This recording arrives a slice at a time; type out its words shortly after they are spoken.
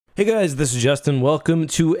Hey guys, this is Justin. Welcome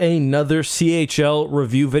to another CHL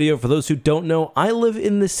review video. For those who don't know, I live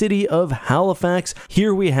in the city of Halifax.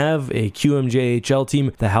 Here we have a QMJHL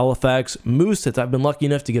team, the Halifax Mooseheads. I've been lucky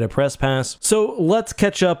enough to get a press pass. So let's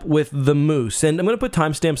catch up with the Moose. And I'm going to put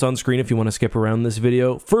timestamps on screen if you want to skip around this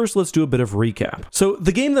video. First, let's do a bit of recap. So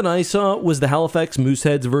the game that I saw was the Halifax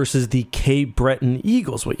Mooseheads versus the Cape Breton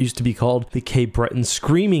Eagles, what used to be called the Cape Breton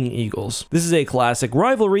Screaming Eagles. This is a classic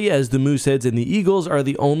rivalry as the Mooseheads and the Eagles are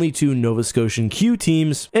the only two Nova Scotian Q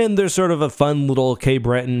teams, and there's sort of a fun little Cape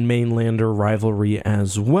Breton mainlander rivalry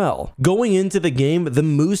as well. Going into the game, the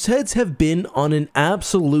Mooseheads have been on an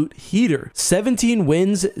absolute heater. 17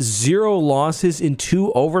 wins, 0 losses, and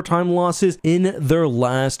 2 overtime losses in their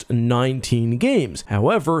last 19 games.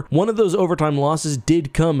 However, one of those overtime losses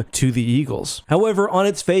did come to the Eagles. However, on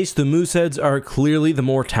its face, the Mooseheads are clearly the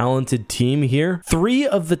more talented team here. 3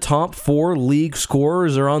 of the top 4 league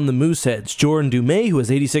scorers are on the Mooseheads. Jordan Dumais, who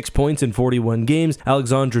has 86 points in 41 games,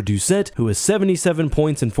 Alexandre Doucette, who has 77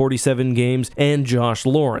 points in 47 games, and Josh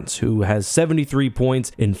Lawrence, who has 73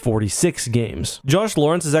 points in 46 games. Josh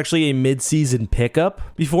Lawrence is actually a mid-season pickup.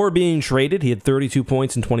 Before being traded, he had 32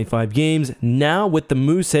 points in 25 games. Now, with the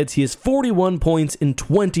Mooseheads, he has 41 points in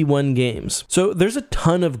 21 games. So there's a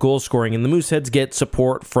ton of goal scoring, and the Mooseheads get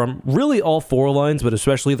support from really all 4 lines, but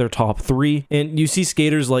especially their top 3. And you see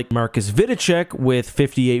skaters like Marcus Vidicek with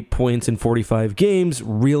 58 points in 45 games,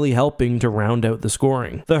 really helping to round out the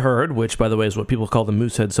scoring. The Herd, which by the way is what people call the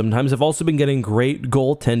Mooseheads sometimes, have also been getting great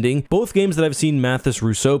goaltending. Both games that I've seen Mathis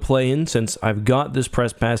Rousseau play in since I've got this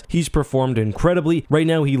press pass, he's performed incredibly. Right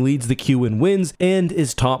now he leads the Q in wins and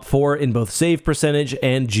is top 4 in both save percentage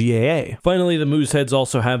and GAA. Finally, the Mooseheads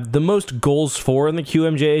also have the most goals for in the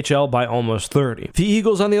QMJHL by almost 30. The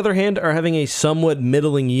Eagles, on the other hand, are having a somewhat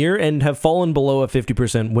middling year and have fallen below a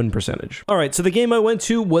 50% win percentage. Alright, so the game I went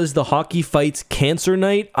to was the Hockey Fights Cancer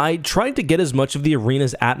Night. I tried to get as much of the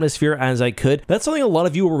arena's atmosphere as I could. That's something a lot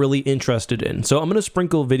of you were really interested in, so I'm going to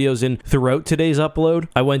sprinkle videos in throughout today's upload.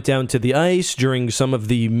 I went down to the ice during some of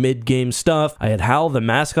the mid-game stuff. I had Hal, the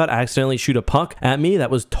mascot, accidentally shoot a puck at me. That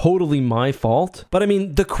was totally my fault. But I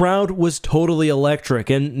mean, the crowd was totally electric,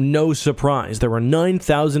 and no surprise. There were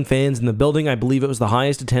 9,000 fans in the building. I believe it was the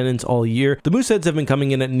highest attendance all year. The Mooseheads have been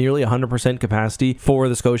coming in at nearly 100% capacity for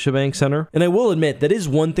the Scotiabank Center. And I will admit, that is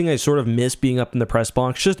one thing I sort of miss being up in the press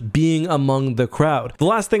box, just being among the crowd. The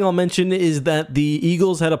last thing I'll mention is that the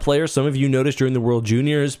Eagles had a player some of you noticed during the World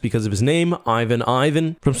Juniors because of his name,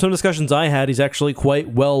 Ivan. From some discussions I had, he's actually quite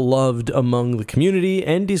well loved among the community,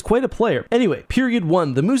 and he's quite a player. Anyway, period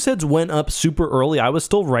 1, the Mooseheads went up super early. I was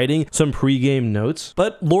still writing some pre-game notes,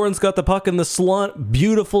 but Lawrence got the puck in the slot.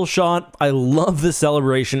 Beautiful shot. I love the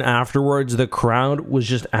celebration afterwards. The crowd was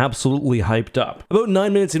just absolutely hyped up. About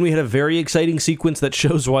 9 minutes in, we had a very exciting sequence that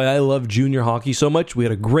shows why I love junior hockey so much. We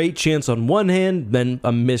had a great chance on one hand, then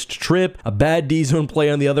a missed trip, a bad D-zone play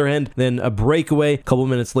on the other hand, then a breakaway. A couple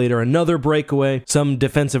minutes later, another breakaway, some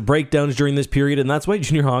defensive breakdowns during this period, and that's why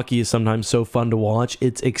junior hockey is sometimes so fun to watch.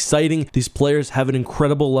 It's exciting. These players have an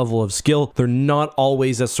incredible level of skill. They're not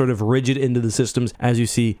always as sort of rigid into the systems as you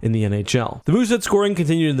see in the NHL. The Moosehead scoring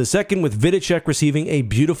continued in the second, with Vidicek receiving a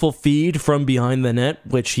beautiful feed from behind the net,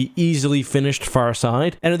 which he easily finished far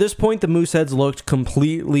side. And at this point, the Mooseheads looked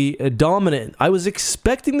completely dominant. I was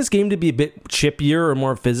expecting this game to be a bit chippier or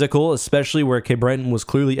more physical, especially where Cape Breton was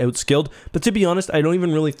clearly outskilled, but to be honest, I don't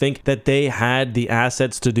even really think that they had the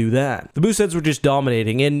assets to do that. The Mooseheads were just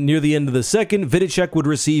dominating, and near the end of the second, Vidicek would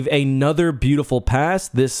receive another beautiful pass,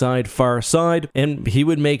 this side, far side, and he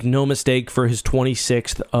would make no mistake for his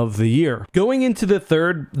 26th of the year. Going into the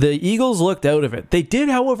third, the Eagles looked out of it. They did,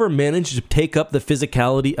 however, manage to take up the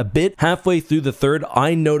physicality a bit. Halfway through the third,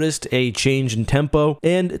 I noticed a change in tempo,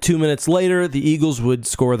 and 2 minutes later, the Eagles would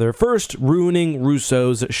score their first, ruining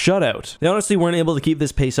Rousseau's shutout. They honestly weren't able to keep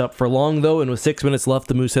this pace up for long though, and with 6 minutes left,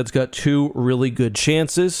 the Mooseheads got 2 really good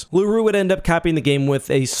chances. Leroux would end up capping the game with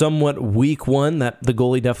a somewhat weak one that the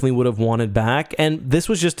goalie definitely would have wanted back, and this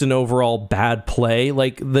was just an overall bad play.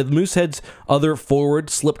 Like, the Mooseheads' other forward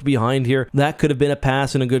slipped behind here. That could have been a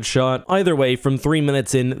pass and a good shot. Either way, from 3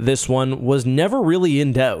 minutes in, this one was never really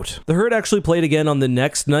in doubt. The Herd actually played again on the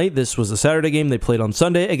next night. This was a Saturday game. They played on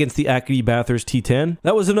Sunday against the Acadie Bathurst T10.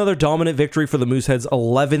 That was another dominant victory for the Mooseheads'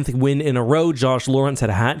 11th win in a row. Josh Lawrence had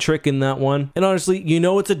a hat trick in that one. And honestly, you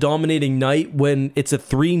know it's a dominating night when it's a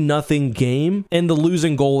 3-0 game and the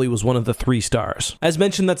losing goalie was one of the 3 stars. As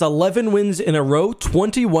mentioned, that's 11 wins in a row,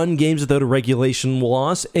 21 games without a regulation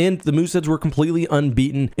loss, and the Mooseheads were completely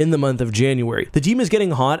unbeaten in the month of January. The team is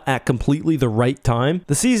getting hot at completely the right time.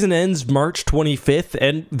 The season ends March 25th,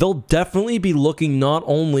 and they'll definitely be looking not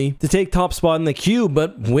only to take top spot in the queue,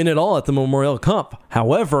 but win it all at the Memorial Cup. Cup.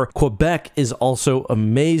 However, Quebec is also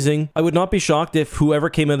amazing. I would not be shocked if whoever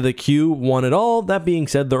came out of the queue won it all. That being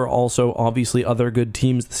said, there are also obviously other good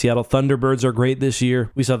teams. The Seattle Thunderbirds are great this year.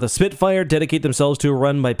 We saw the Spitfire dedicate themselves to a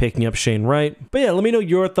run by picking up Shane Wright. But yeah, let me know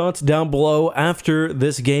your thoughts down below. After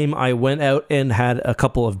this game, I went out and had a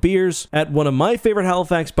couple of beers at one of my favorite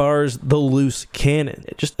Halifax bars, the Loose Cannon.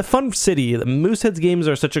 Just a fun city. The Mooseheads games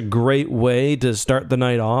are such a great way to start the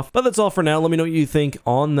night off. But that's all for now. Let me know what you think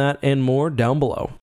on that and more down below.